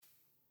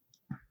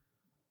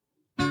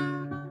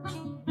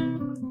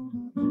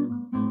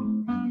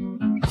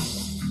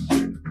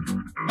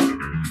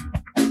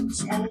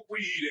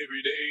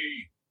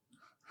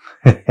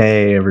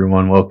Hey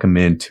everyone, welcome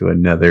into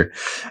another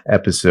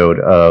episode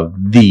of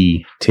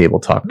the Table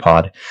Talk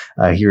Pod.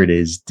 Here it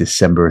is,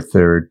 December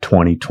 3rd,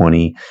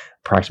 2020,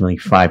 approximately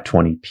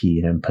 5:20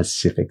 p.m.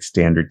 Pacific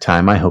Standard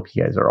Time. I hope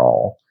you guys are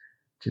all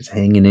just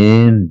hanging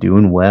in,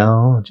 doing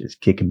well,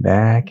 just kicking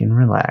back and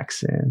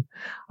relaxing.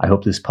 I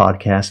hope this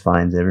podcast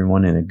finds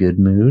everyone in a good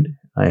mood.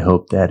 I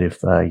hope that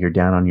if you're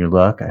down on your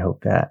luck, I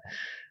hope that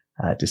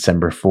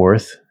December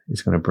 4th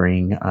is going to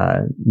bring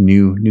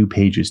new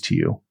pages to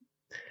you.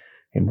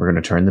 And we're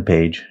going to turn the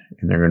page,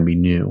 and they're going to be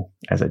new,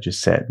 as I just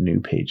said, new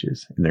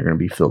pages. And they're going to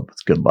be filled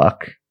with good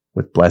luck,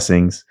 with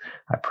blessings.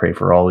 I pray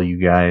for all of you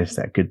guys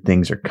that good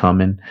things are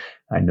coming.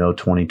 I know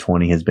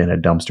 2020 has been a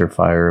dumpster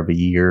fire of a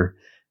year.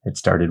 It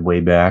started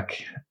way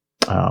back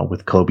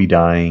with Kobe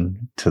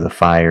dying, to the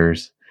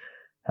fires,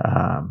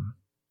 to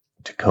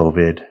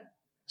COVID,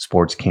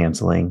 sports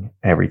canceling,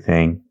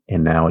 everything.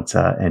 And now it's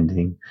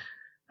ending,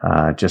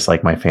 just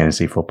like my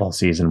fantasy football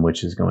season,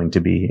 which is going to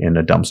be in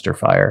a dumpster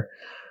fire.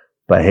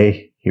 But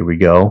hey, here we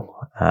go.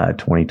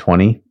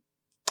 2020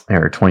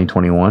 or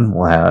 2021,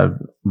 we'll have,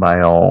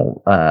 by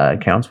all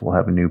accounts, we'll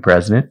have a new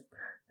president,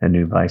 a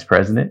new vice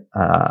president.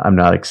 I'm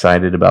not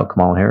excited about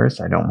Kamala Harris.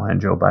 I don't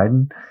mind Joe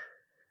Biden.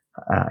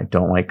 I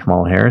don't like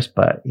Kamala Harris,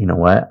 but you know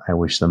what? I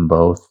wish them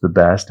both the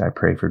best. I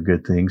pray for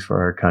good things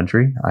for our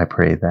country. I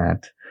pray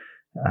that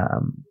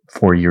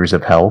 4 years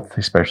of health,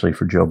 especially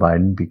for Joe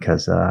Biden,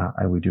 because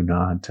I do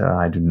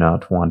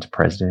not want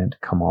President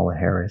Kamala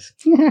Harris.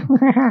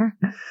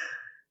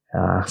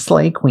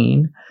 Slay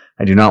Queen.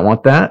 I do not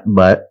want that,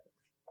 but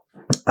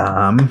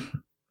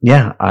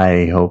yeah,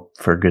 I hope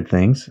for good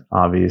things.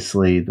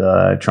 Obviously,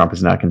 Trump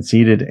is not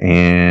conceded,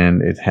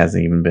 and it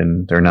hasn't even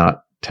been. They're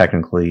not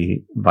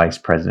technically vice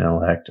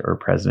president-elect or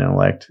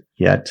president-elect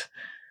yet.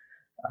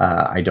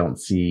 I don't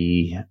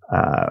see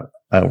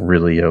a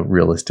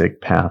realistic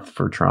path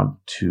for Trump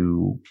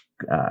to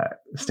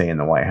stay in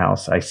the White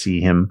House. I see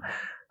him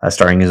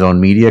starting his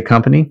own media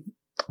company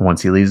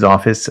once he leaves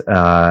office,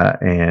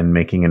 and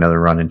making another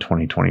run in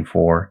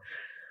 2024.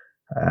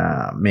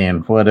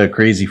 Man, what a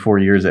crazy 4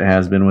 years it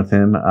has been with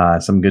him.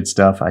 Some good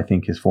stuff. I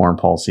think his foreign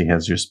policy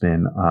has just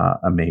been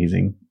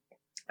amazing.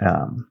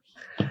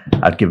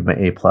 I'd give him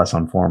an A+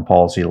 on foreign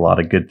policy. A lot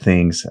of good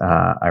things.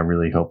 I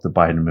really hope the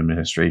Biden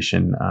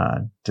administration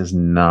does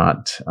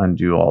not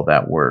undo all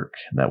that work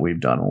that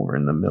we've done over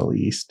in the Middle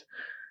East.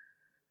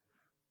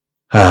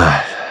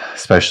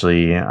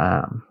 Especially,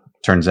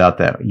 turns out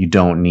that you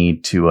don't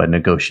need to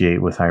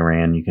negotiate with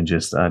Iran. You can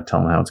just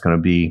tell them how it's going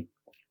to be.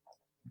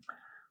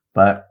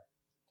 But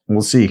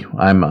we'll see.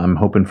 I'm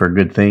hoping for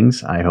good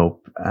things. I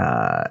hope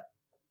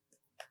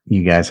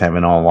you guys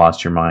haven't all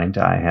lost your mind.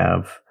 I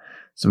have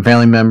some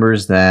family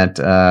members that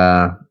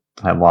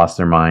have lost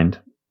their mind,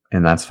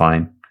 and that's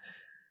fine.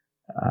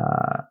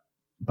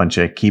 Bunch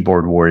of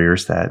keyboard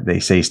warriors that they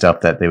say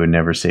stuff that they would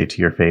never say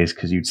to your face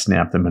because you'd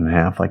snap them in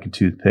half like a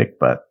toothpick,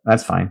 but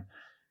that's fine.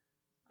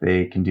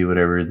 They can do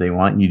whatever they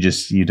want.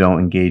 You don't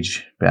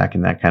engage back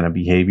in that kind of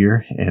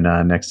behavior. And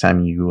next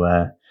time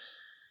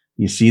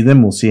you see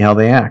them, we'll see how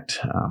they act.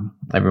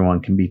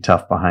 Everyone can be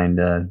tough behind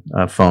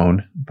a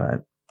phone,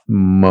 but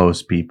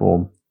most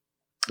people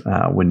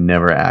would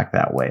never act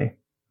that way.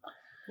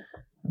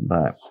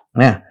 But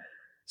yeah.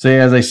 So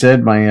yeah, as I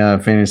said, my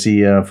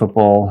fantasy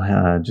football,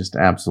 just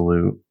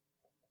absolute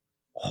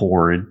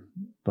horrid,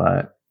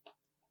 but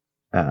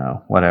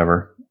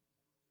whatever.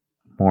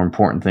 More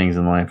important things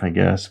in life, I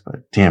guess,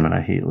 but damn it,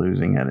 I hate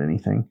losing at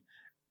anything.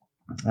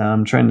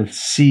 I'm trying to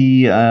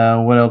see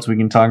what else we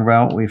can talk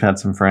about. We've had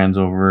some friends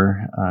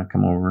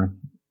come over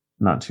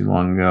not too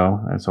long ago.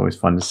 It's always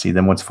fun to see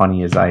them. What's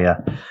funny is I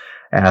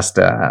asked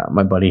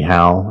my buddy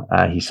Hal.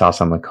 He saw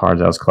some of the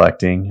cards I was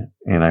collecting,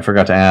 and I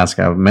forgot to ask.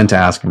 I meant to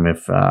ask him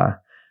if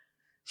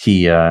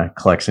he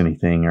collects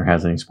anything or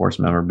has any sports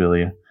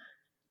memorabilia.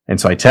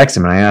 And so I texted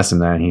him and I asked him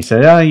that, and he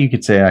said, "Oh, you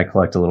could say I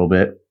collect a little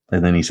bit."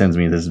 And then he sends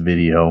me this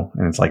video,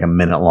 and it's like a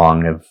minute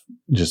long of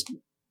just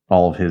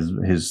all of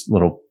his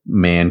little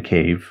man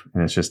cave.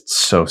 And it's just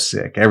so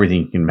sick.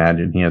 Everything you can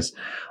imagine. He has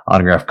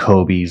autographed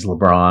Kobe's,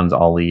 LeBron's,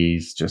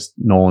 Ali's, just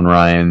Nolan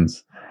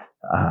Ryan's.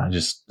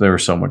 There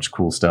was so much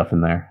cool stuff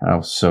in there. I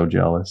was so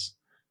jealous.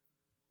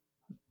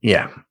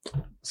 Yeah.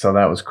 So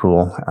that was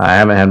cool. I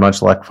haven't had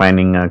much luck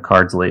finding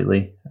cards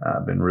lately.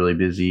 I've been really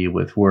busy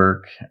with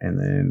work, and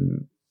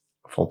then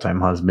full-time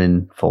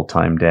husband,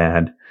 full-time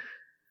dad.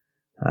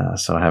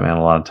 So I haven't had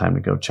a lot of time to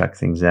go check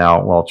things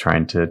out while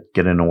trying to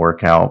get in a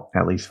workout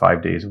at least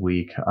 5 days a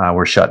week.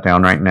 We're shut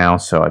down right now,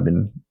 so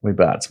we've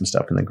got some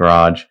stuff in the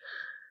garage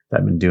that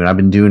I've been doing. I've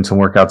been doing some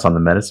workouts on the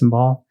medicine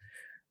ball.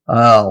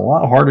 A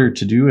lot harder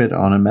to do it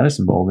on a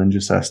medicine ball than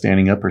just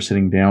standing up or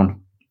sitting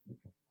down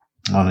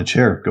on a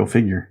chair. Go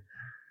figure.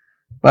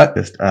 But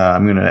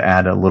I'm going to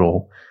add a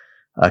little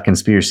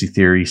conspiracy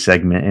theory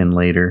segment in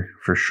later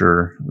for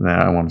sure that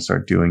I want to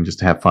start doing just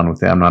to have fun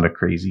with it. I'm not a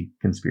crazy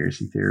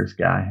conspiracy theorist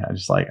guy.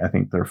 I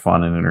think they're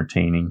fun and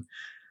entertaining.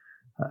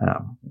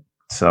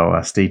 So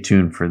stay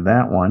tuned for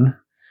that one.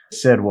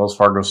 Said Wells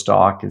Fargo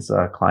stock is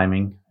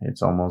climbing.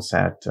 It's almost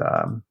at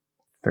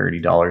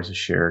 $30 a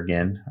share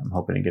again. I'm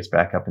hoping it gets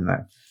back up in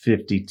that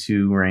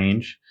 52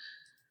 range.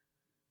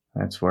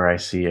 That's where I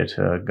see it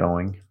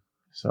going.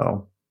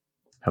 So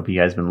hope you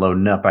guys been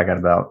loading up. I got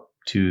about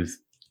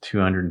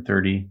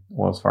 230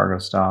 Wells Fargo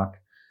stock.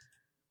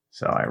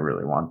 So I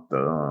really want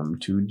them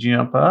to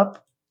jump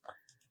up.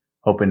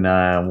 Hoping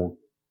I'll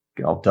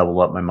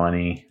double up my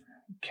money,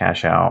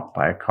 cash out,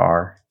 buy a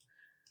car.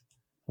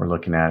 We're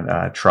looking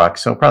at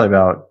trucks, so probably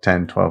about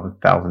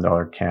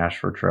 $10,000-$12,000 cash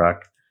for a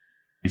truck.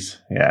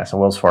 Yeah, so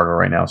Wells Fargo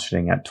right now is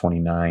sitting at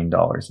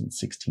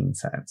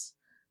 $29.16.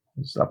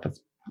 It's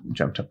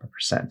jumped up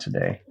 1%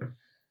 today.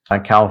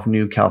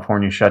 New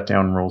California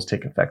shutdown rules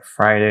take effect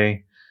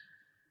Friday.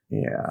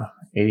 Yeah,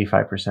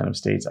 85% of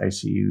states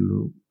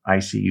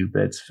ICU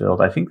beds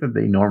filled. I think that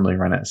they normally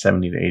run at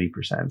 70 to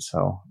 80%.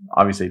 So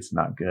obviously it's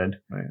not good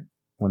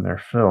when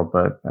they're filled,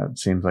 but that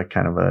seems like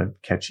kind of a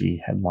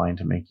catchy headline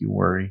to make you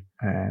worry.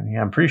 And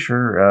yeah, I'm pretty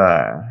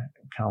sure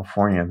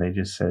California, they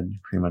just said you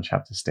pretty much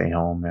have to stay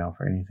home now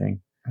for anything.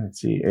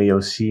 Let's see,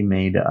 AOC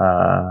made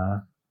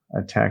a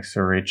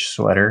tax-rich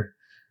sweater.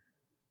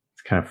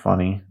 It's kind of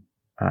funny.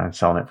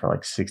 Selling it for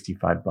like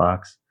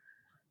 $65.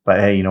 But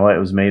hey, you know what? It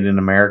was made in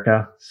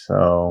America,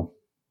 so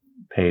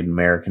paid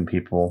American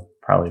people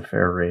probably a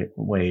fair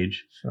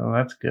wage. So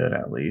that's good,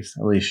 at least.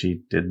 At least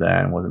she did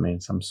that and wasn't made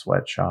in some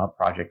sweatshop.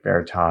 Project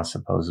Veritas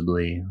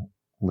supposedly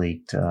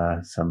leaked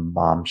some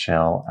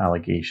bombshell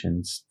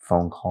allegations,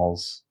 phone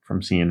calls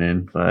from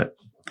CNN, but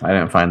I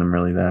didn't find them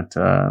really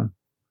that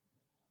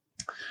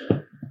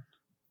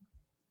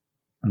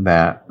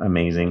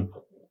amazing.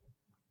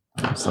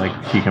 It's like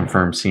he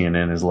confirmed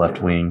CNN is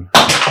left wing.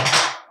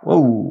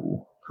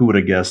 Whoa. Who would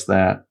have guessed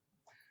that?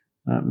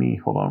 Not me.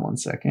 Hold on one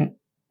second.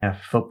 Yeah,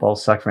 football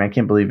sucks, man. I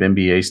can't believe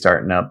NBA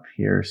starting up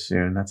here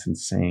soon. That's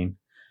insane.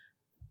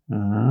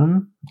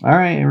 All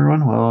right,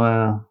 everyone.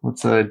 Well,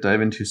 let's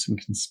dive into some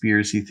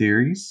conspiracy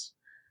theories.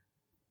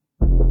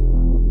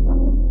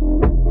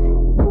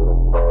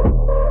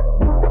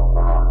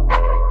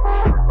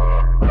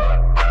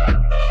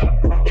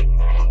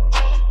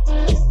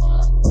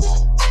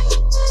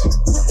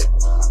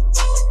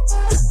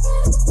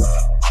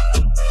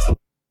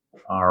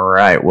 All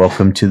right,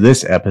 welcome to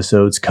this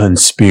episode's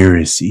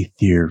conspiracy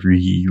theory. A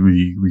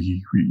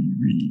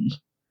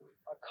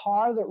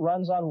car that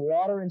runs on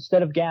water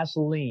instead of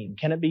gasoline.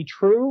 Can it be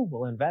true?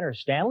 Well, inventor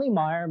Stanley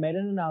Meyer made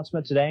an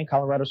announcement today in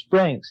Colorado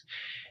Springs.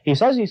 He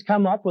says he's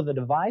come up with a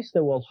device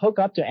that will hook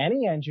up to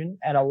any engine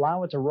and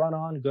allow it to run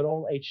on good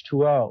old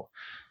H2O.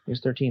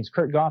 News 13's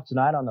Kurt Goff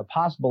tonight on the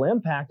possible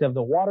impact of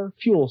the water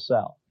fuel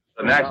cell.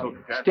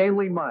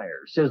 Stanley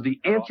Meyer says the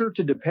answer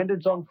to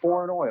dependence on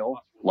foreign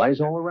oil lies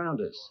all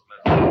around us,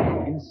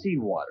 in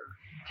seawater,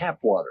 tap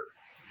water,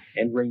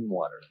 and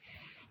rainwater.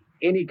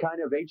 Any kind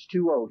of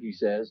H2O, he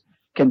says,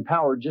 can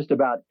power just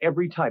about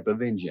every type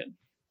of engine.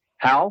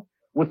 How?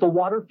 With the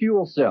water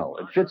fuel cell.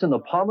 It fits in the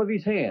palm of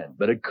his hand,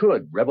 but it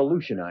could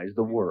revolutionize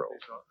the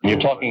world. You're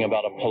talking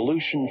about a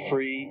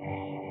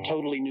pollution-free,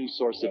 totally new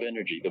source of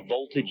energy, the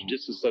voltage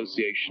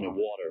disassociation of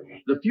water.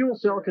 The fuel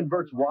cell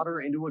converts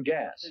water into a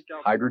gas,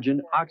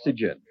 hydrogen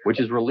oxygen, which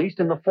is released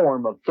in the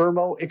form of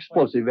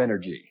thermo-explosive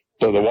energy.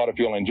 So the water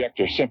fuel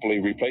injector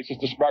simply replaces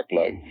the spark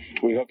plug.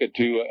 We hook it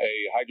to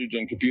a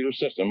hydrogen computer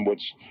system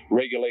which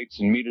regulates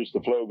and meters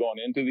the flow going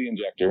into the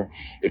injector.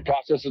 It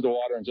processes the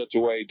water in such a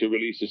way to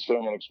release its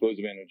thermal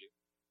explosive energy.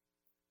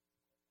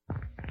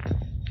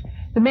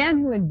 The man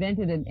who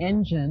invented an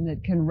engine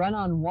that can run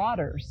on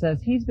water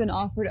says he's been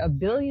offered $1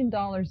 billion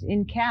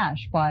in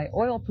cash by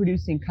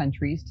oil-producing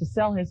countries to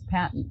sell his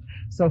patent.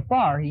 So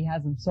far, he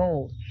hasn't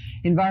sold.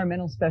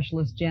 Environmental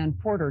specialist Jan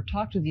Porter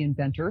talked to the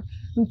inventor,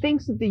 who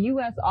thinks that the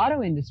U.S.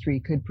 auto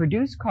industry could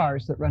produce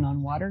cars that run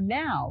on water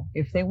now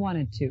if they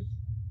wanted to.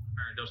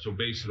 Our industrial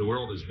base of the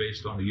world is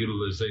based on the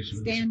utilization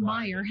of Stan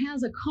Meyer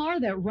has a car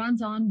that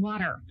runs on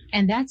water,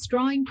 and that's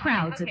drawing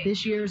crowds at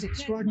this year's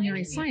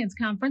Extraordinary Science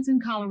Conference in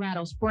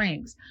Colorado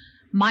Springs.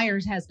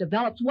 Myers has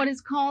developed what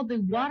is called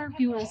the water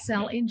fuel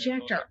cell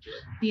injector.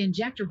 The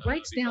injector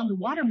breaks down the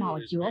water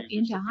molecule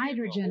into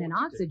hydrogen and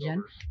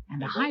oxygen,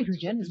 and the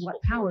hydrogen is what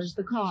powers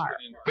the car.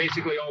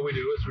 Basically, all we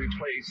do is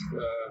replace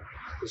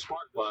the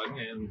spark plug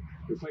and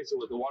replace it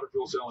with the water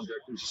fuel cell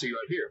injector you see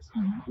right here.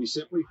 We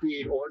simply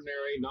feed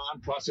ordinary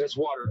non-processed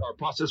water or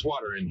processed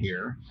water in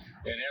here,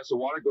 and as the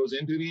water goes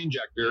into the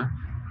injector,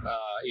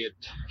 it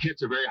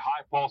hits a very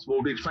high pulse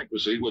voltage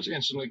frequency, which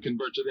instantly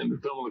converts it into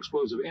thermal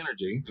explosive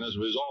energy. And as a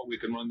result, we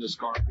can run this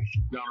car down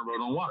the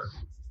road on water.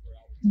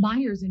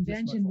 Meyer's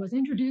invention was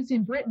introduced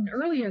in Britain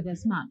earlier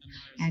this month,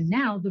 and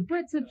now the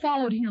Brits have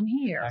followed him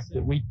here.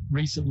 We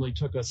recently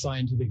took a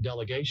scientific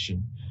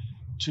delegation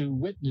to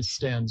witness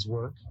Stan's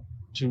work,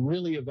 to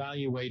really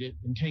evaluate it,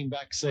 and came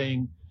back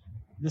saying,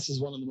 this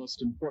is one of the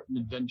most important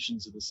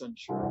inventions of the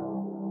century.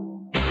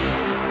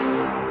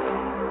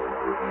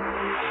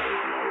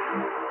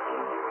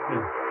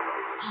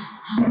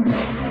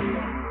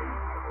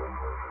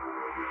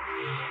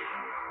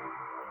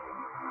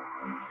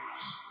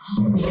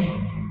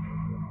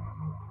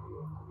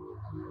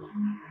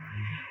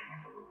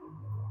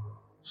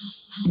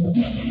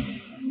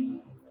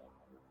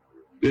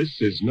 This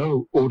is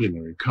no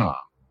ordinary car.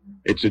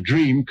 It's a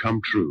dream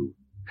come true.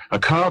 A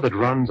car that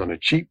runs on a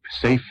cheap,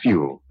 safe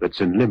fuel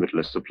that's in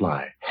limitless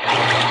supply.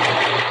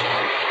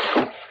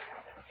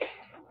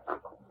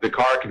 The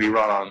car can be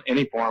run on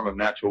any form of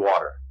natural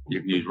water.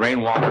 You can use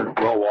rainwater,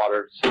 well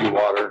water, city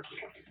water,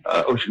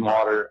 ocean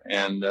water,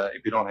 and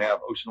if you don't have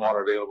ocean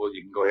water available,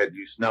 you can go ahead and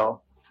use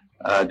snow.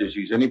 Just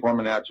use any form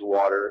of natural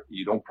water.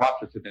 You don't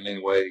process it in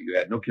any way. You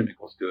add no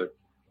chemicals to it.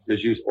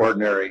 Just use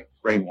ordinary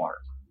rainwater.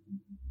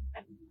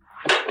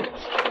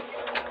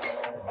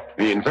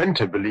 The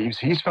inventor believes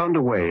he's found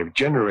a way of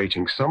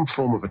generating some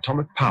form of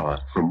atomic power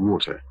from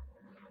water.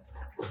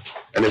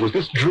 And it was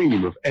this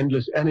dream of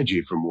endless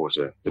energy from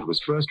water that was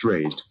first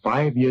raised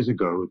 5 years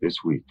ago this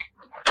week.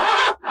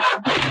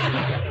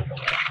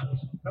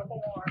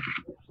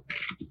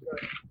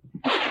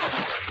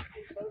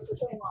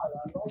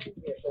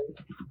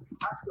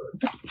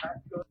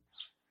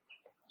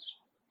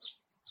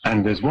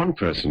 And there's one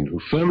person who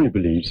firmly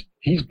believes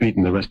he's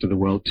beaten the rest of the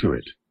world to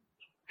it.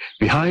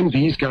 Behind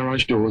these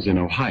garage doors in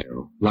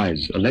Ohio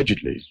lies,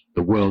 allegedly,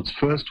 the world's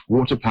first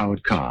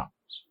water-powered car,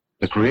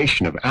 the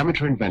creation of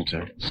amateur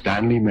inventor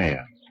Stanley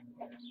Meyer.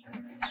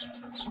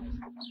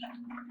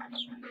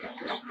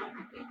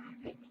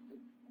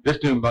 This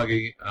dune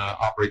buggy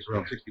operates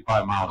around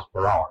 65 miles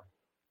per hour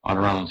on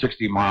around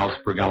 60 miles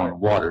per gallon of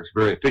water. It's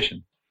very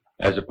efficient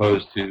as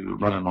opposed to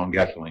running on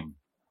gasoline.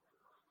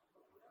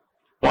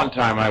 One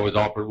time I was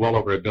offered well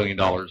over $1 billion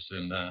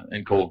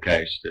in cold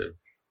cash to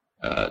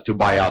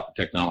buy out the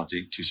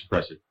technology, to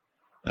suppress it.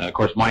 Of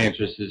course, my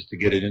interest is to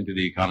get it into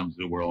the economies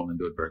of the world and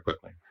do it very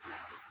quickly.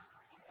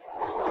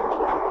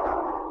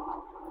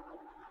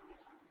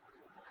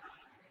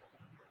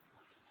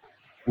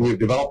 We've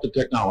developed the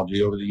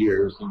technology over the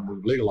years, and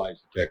we've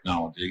legalized the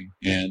technology.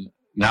 And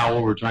now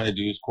what we're trying to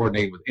do is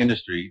coordinate with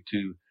industry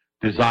to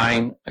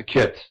design a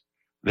kit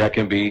that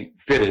can be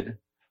fitted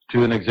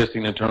to an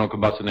existing internal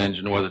combustion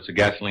engine, whether it's a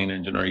gasoline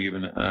engine or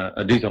even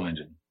a diesel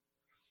engine.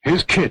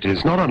 His kit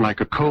is not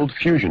unlike a cold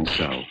fusion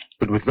cell,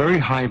 but with very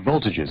high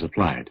voltages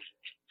applied.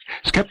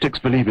 Skeptics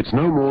believe it's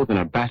no more than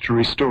a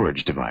battery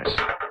storage device,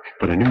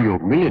 but a New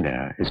York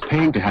millionaire is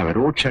paying to have it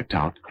all checked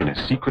out in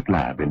a secret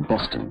lab in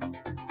Boston.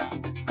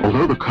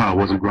 Although the car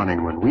wasn't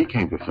running when we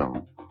came to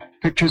film,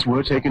 pictures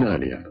were taken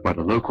earlier by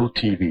the local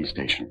TV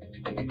station.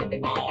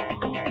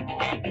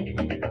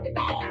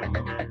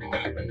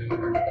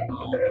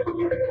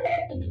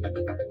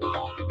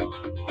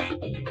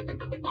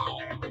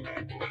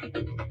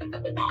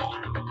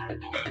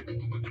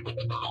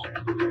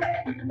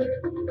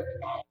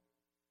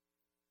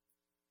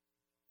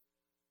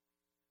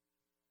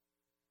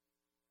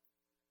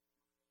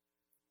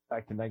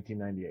 Back to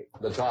 1998.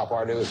 The top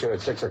our news here at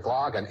 6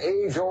 o'clock, an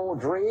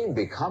age-old dream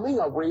becoming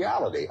a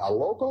reality. A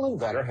local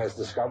inventor has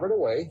discovered a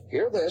way,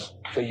 hear this,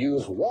 to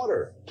use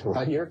water to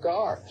run your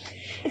car.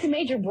 It's a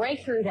major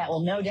breakthrough that will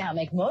no doubt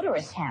make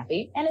motorists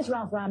happy. And as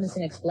Ralph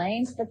Robinson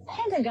explains, the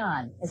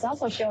Pentagon is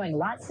also showing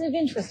lots of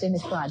interest in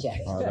this project.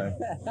 Are they?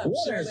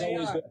 Water is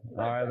always good.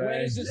 Are they?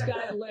 Where does this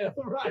guy live?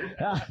 Right.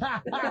 That's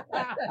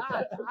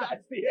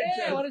the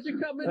Yeah, why don't you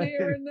come in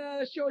here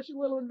and show us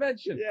your little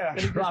invention? Yeah.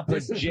 Drop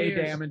this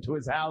J-Dam into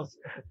his house.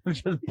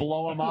 Just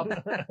blow him up.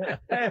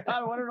 Hey,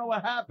 I want to know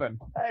what happened.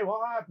 Hey,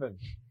 what happened?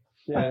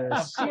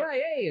 Yeah.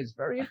 CIA is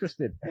very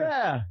interested.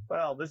 Yeah.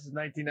 Well, this is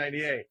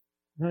 1998.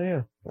 Oh,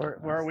 yeah.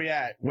 Where are we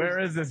at? Where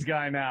is this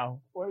guy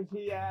now? Where's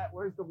he at?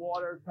 Where's the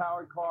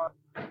water-powered car?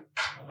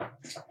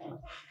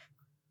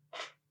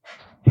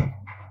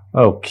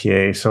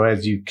 Okay, so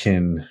as you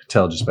can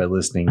tell just by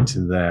listening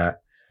to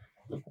that,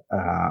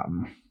 a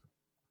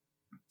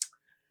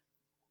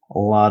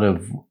lot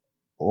of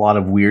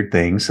weird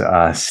things.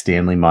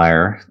 Stanley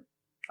Meyer,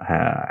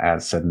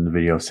 as said in the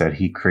video, said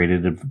he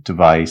created a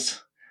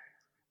device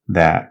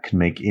that could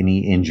make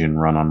any engine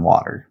run on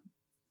water.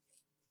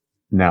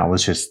 Now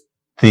let's just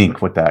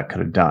think what that could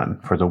have done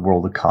for the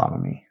world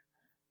economy,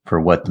 for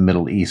what the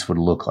Middle East would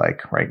look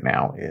like right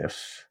now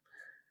if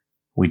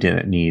we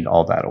didn't need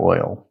all that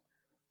oil.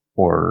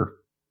 Or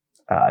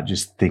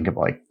just think of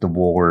like the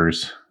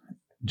wars,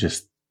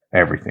 just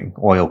everything,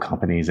 oil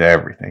companies,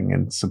 everything.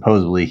 And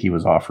supposedly he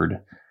was offered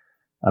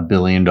 $1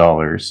 billion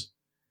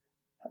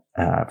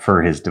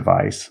for his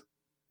device.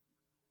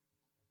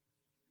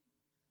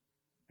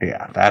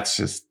 Yeah, that's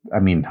just, I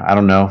mean, I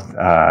don't know.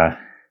 A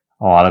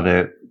lot of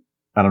it,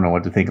 I don't know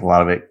what to think. A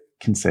lot of it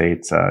can say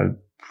it's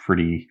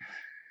pretty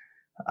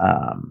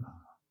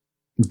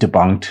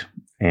debunked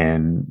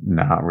and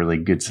not really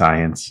good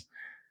science.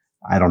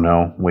 I don't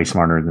know, way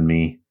smarter than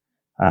me.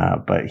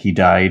 But he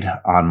died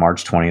on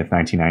March 20th,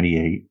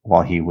 1998,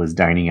 while he was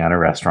dining at a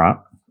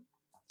restaurant.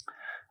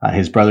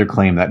 His brother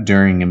claimed that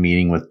during a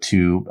meeting with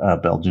two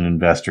Belgian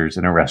investors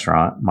in a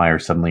restaurant, Meyer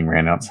suddenly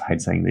ran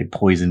outside saying they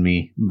poisoned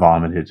me,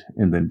 vomited,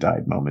 and then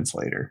died moments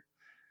later.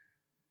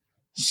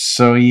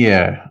 So,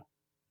 yeah.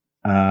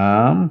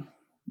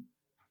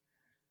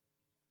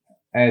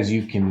 As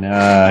you can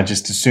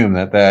just assume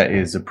that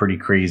is a pretty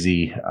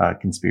crazy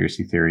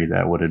conspiracy theory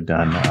that would have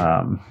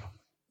done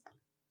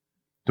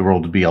the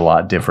world would be a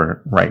lot different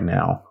right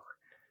now.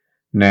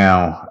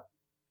 Now,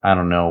 I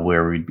don't know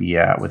where we'd be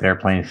at with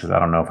airplanes because I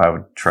don't know if I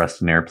would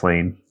trust an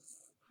airplane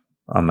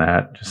on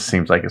that. Just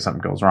seems like if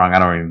something goes wrong, I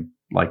don't even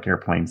like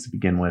airplanes to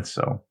begin with.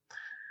 So,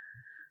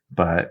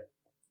 but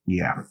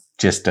yeah,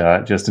 just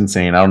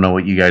insane. I don't know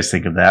what you guys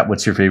think of that.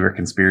 What's your favorite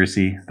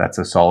conspiracy? That's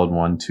a solid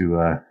one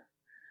to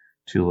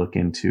look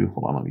into.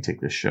 Hold on, let me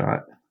take this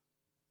shot.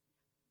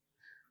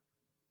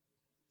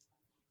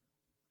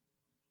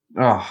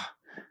 Oh,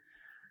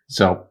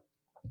 so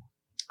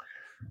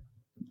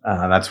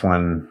that's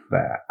one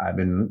that I've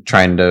been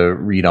trying to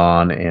read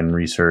on and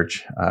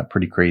research.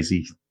 Pretty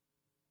crazy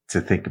to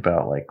think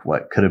about, like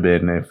what could have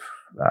been if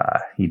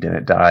he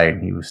didn't die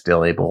and he was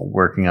still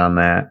working on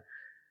that.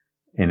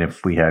 And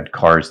if we had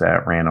cars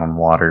that ran on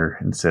water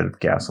instead of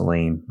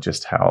gasoline,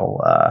 just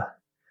how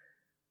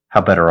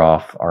better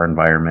off our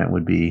environment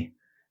would be.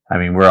 I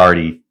mean, we're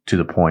already to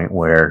the point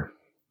where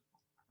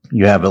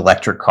you have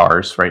electric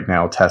cars right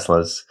now,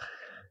 Teslas,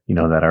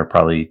 that are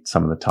probably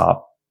some of the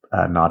top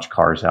notch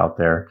cars out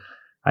there.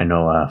 I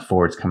know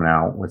Ford's coming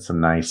out with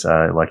some nice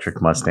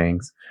electric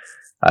Mustangs.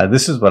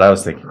 This is what I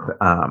was thinking.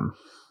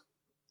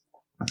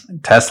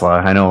 Tesla,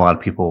 I know a lot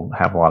of people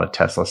have a lot of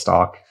Tesla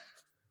stock.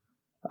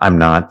 I'm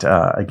not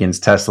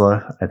against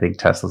Tesla. I think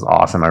Tesla's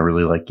awesome. I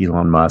really like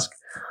Elon Musk.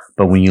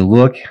 But when you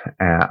look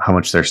at how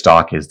much their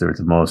stock is, they're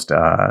the most,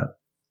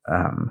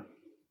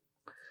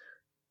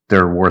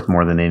 they're worth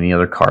more than any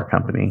other car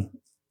company.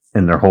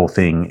 And their whole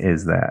thing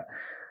is that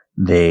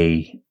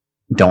they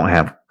don't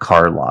have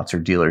car lots or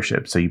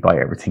dealerships. So you buy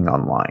everything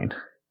online.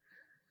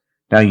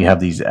 Now you have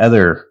these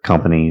other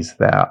companies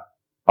that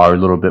are a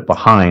little bit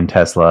behind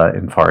Tesla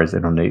as far as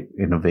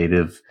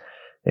innovative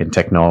and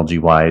technology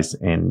wise.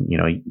 And,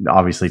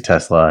 obviously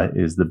Tesla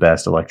is the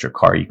best electric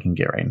car you can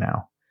get right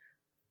now.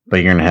 But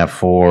you're going to have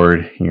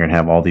Ford, you're going to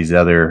have all these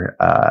other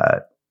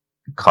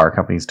car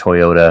companies,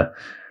 Toyota,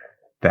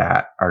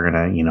 that are going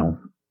to,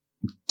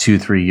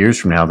 2-3 years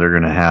from now, they're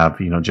going to have,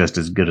 just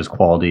as good as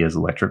quality as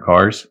electric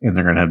cars. And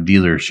they're going to have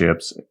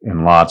dealerships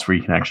and lots where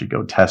you can actually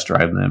go test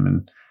drive them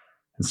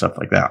and stuff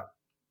like that.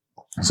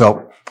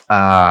 So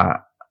I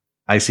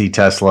see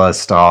Tesla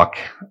stock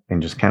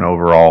and just kind of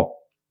overall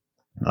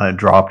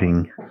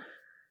dropping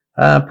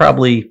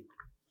probably,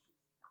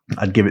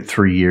 I'd give it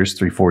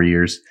 3-4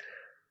 years.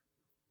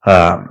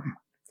 And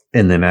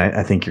then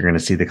I think you're going to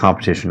see the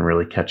competition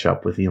really catch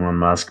up with Elon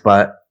Musk.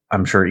 But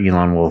I'm sure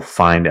Elon will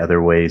find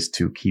other ways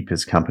to keep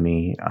his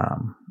company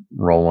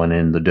rolling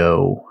in the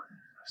dough,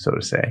 so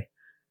to say.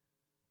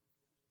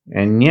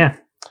 And yeah.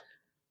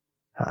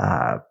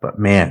 But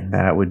man,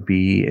 that would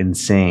be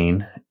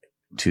insane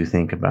to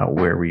think about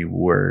where we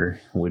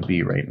would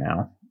be right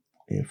now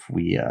if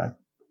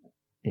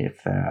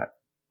that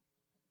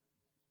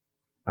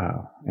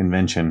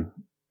invention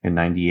in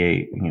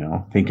 98,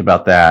 think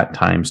about that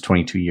times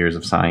 22 years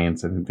of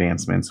science and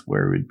advancements,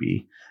 where it would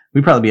be.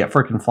 We'd probably be at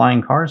freaking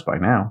flying cars by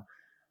now.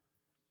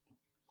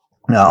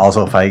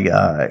 Also, if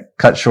I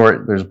cut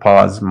short, there's a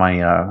pause.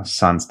 My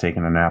son's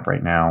taking a nap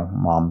right now.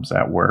 Mom's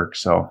at work,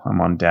 so I'm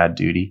on dad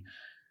duty.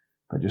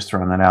 But just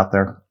throwing that out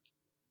there.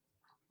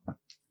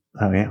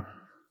 Oh, yeah.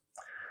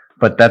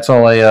 But that's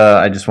all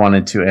I just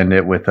wanted to end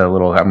it with a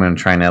little. I'm going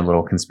to try and add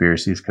little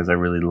conspiracies because I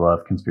really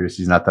love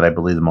conspiracies. Not that I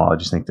believe them all. I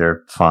just think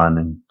they're fun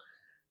and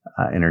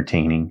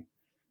entertaining.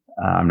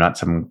 I'm not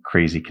some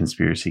crazy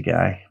conspiracy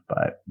guy,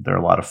 but they're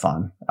a lot of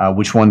fun.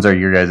 Which ones are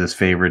your guys'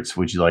 favorites?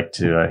 Would you like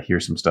to hear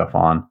some stuff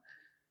on?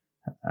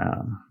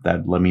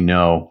 That let me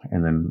know,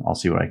 and then I'll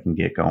see what I can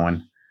get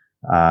going.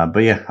 But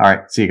yeah, all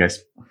right. See you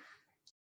guys.